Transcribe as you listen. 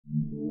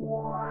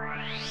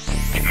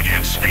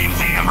robots. The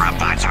VM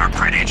robots are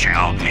pretty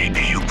chill.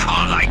 Maybe you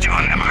could like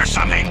doing them or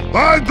something.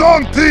 I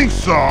don't think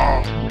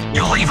so.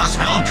 You leave us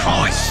no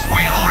choice.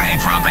 We're already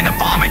dropping a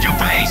bomb at your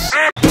base.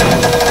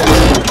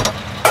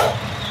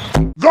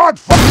 God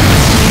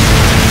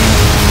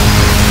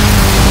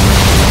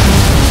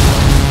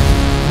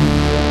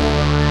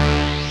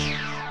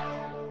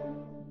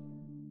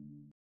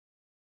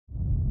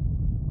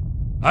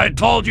I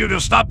told you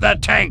to stop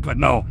that tank, but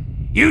no.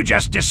 You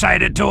just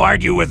decided to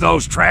argue with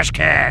those trash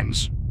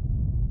cans.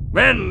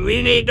 Then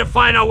we need to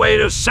find a way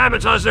to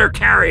sabotage their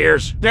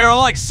carriers. There are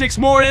like 6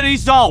 more of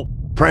these, though.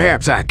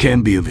 Perhaps I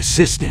can be of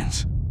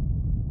assistance.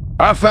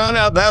 I found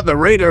out that the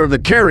radar of the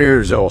carrier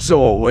is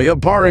also a way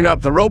of powering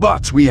up the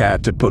robots we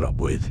had to put up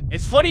with.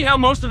 It's funny how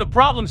most of the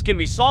problems can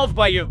be solved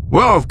by you.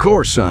 Well, of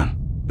course, son.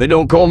 They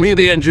don't call me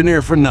the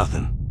engineer for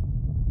nothing.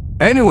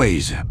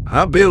 Anyways,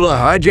 I built a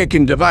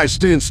hijacking device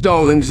to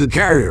install into the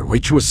carrier,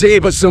 which will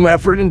save us some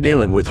effort in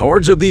dealing with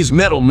hordes of these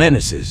metal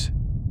menaces.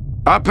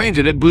 I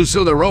painted it blue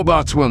so the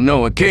robots will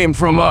know it came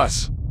from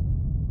us.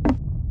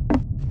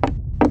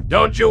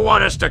 Don't you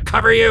want us to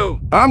cover you?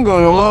 I'm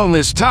going alone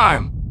this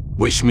time.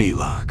 Wish me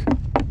luck.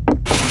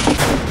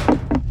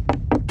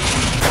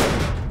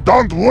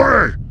 Don't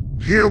worry,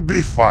 he'll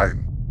be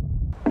fine.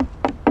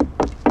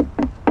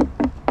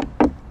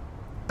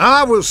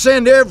 I will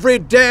send every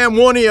damn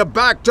one of you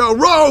back to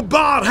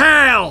robot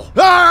hell!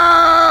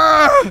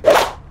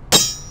 Ah!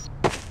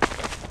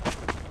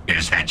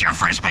 Is that your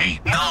frisbee?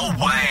 No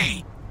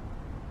way!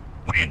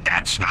 Wait,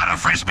 that's not a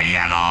frisbee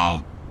at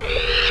all.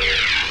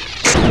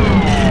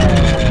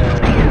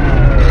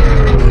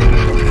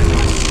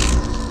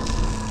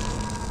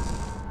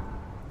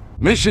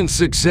 Mission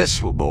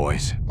successful,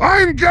 boys.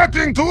 I'm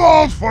getting too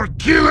old for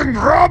killing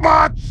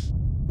robots!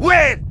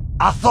 Wait!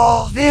 I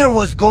thought there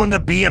was going to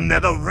be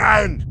another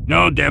round.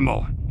 No,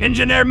 Dimmel.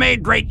 Engineer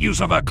made great use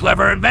of a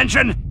clever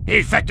invention,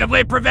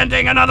 effectively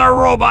preventing another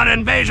robot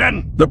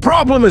invasion. The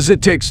problem is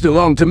it takes too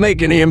long to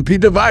make an EMP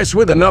device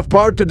with enough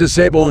power to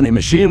disable any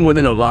machine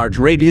within a large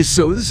radius,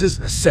 so this is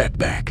a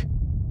setback.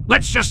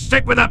 Let's just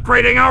stick with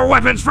upgrading our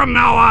weapons from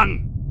now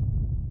on.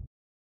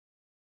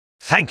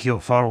 Thank you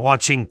for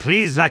watching.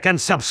 Please like and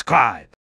subscribe.